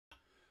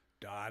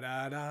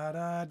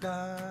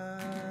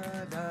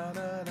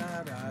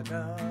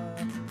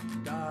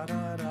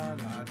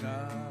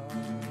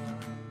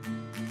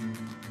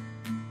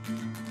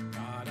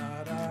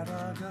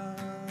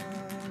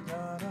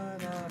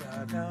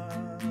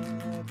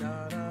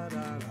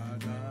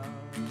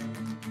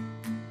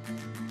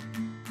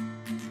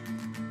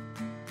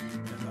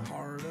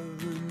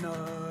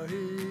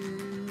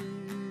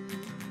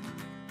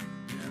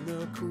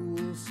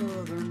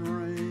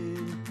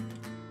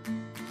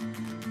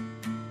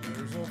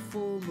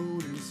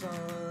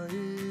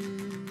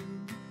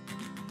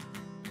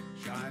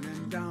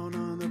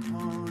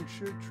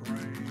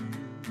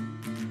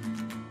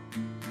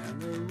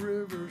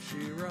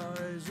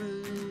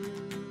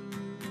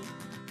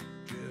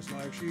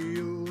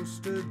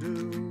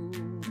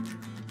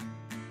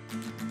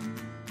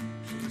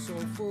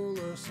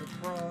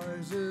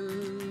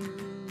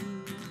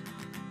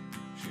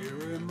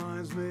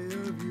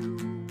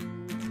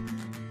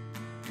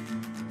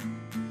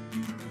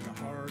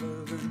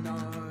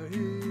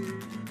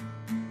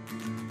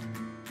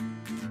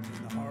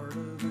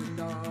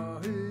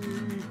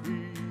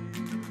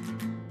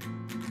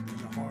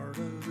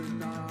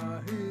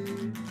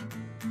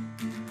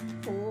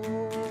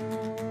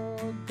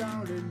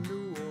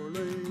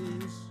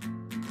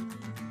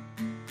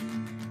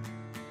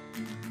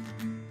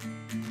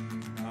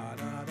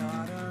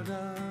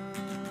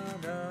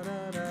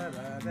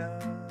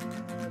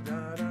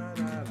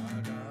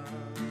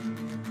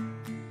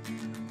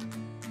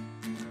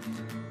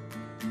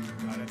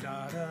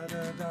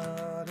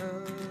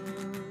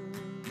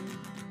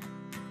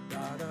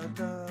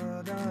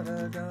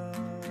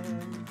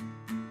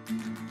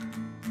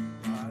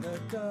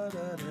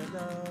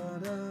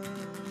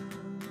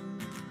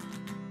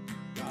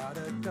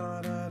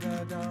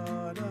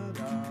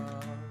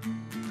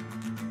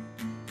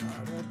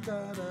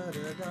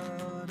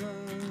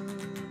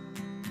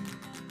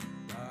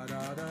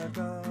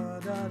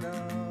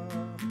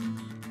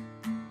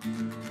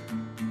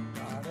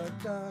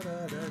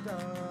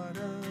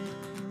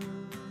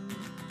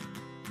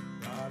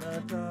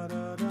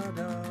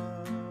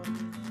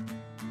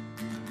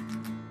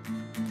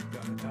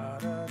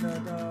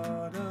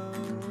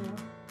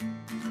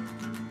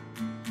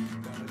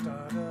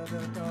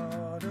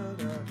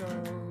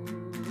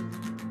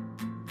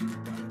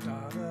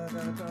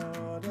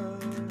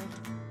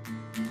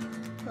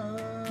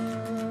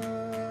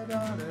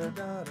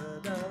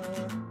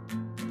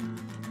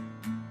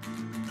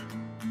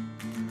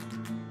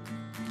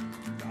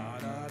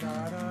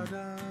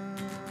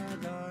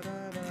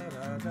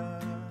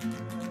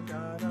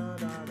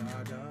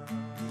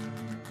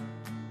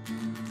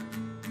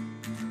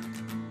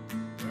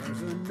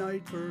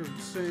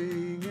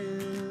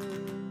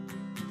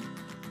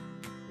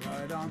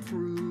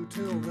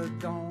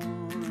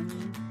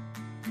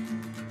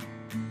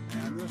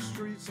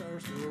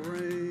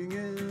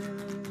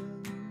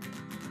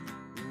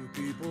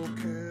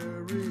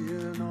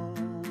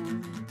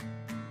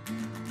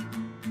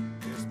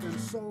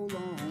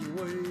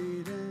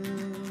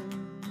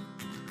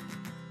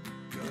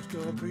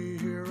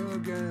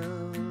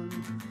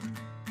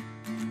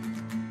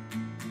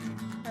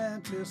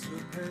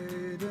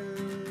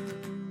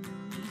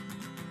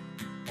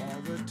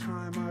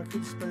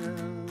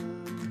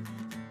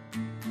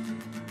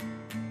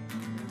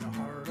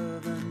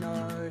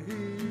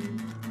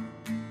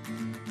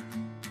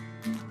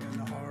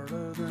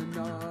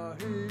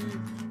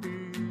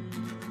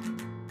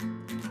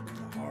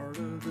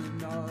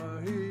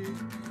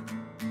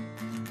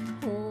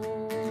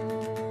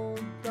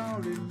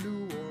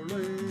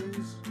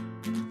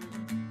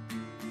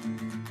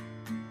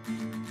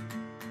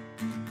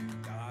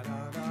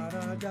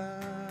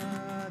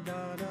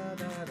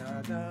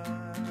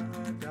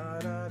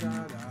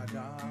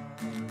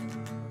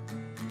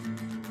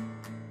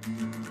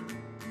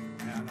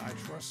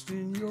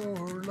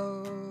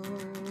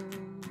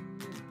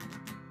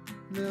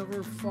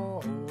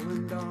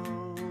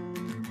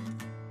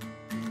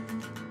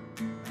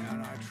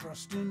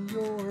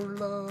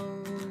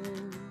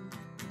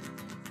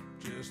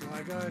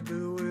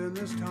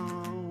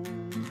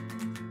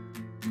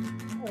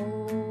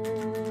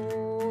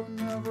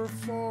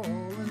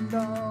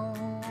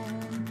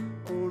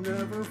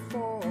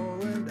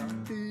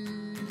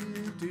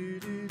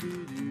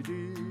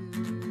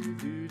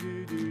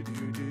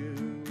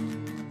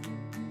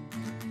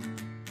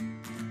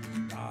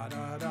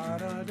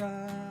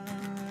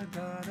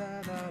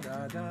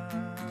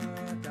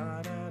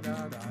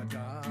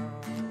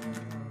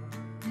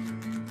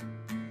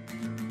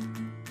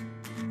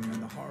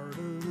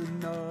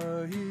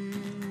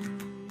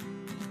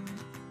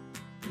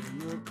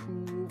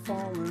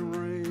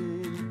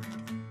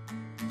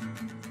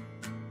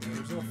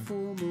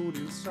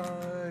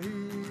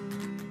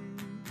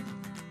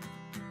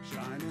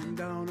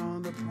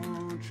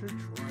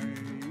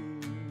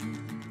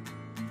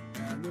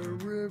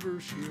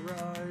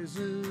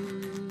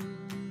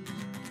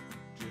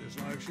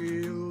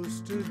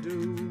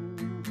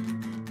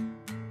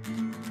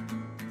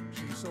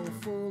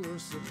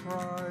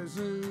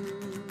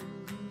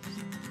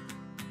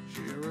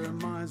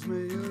reminds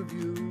me of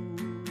you.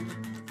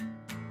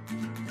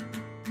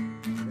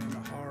 In the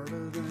heart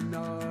of the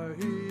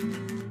night,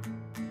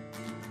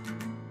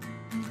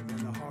 in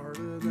the heart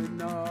of the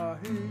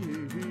night,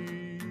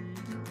 in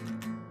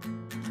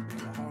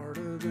the heart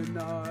of the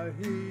night.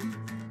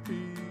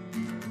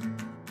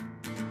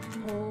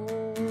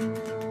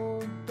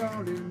 Oh,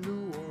 down in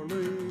New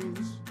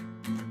Orleans.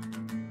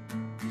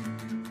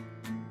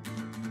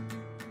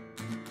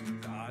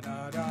 Da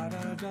da da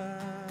da da.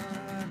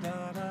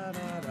 Da da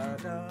da da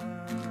da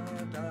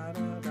da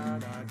da da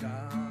da da.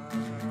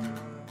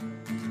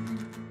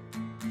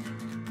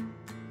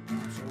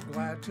 I'm so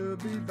glad to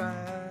be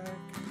back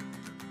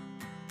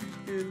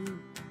in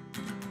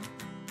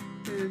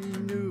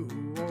New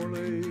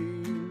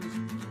Orleans.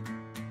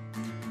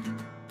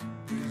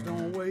 Please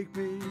don't wake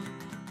me,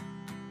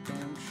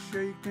 don't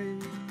shake me.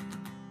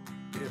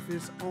 If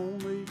it's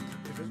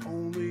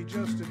only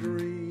just a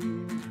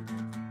dream.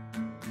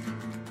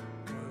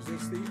 'Cause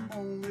it's the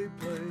only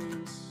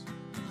place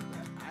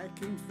that I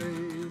can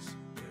face.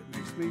 It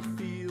makes me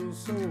feel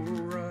so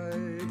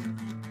right.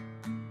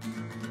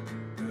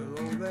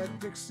 Below that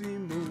Dixie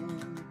moon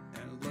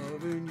and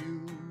loving you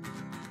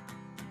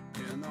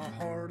in the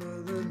heart of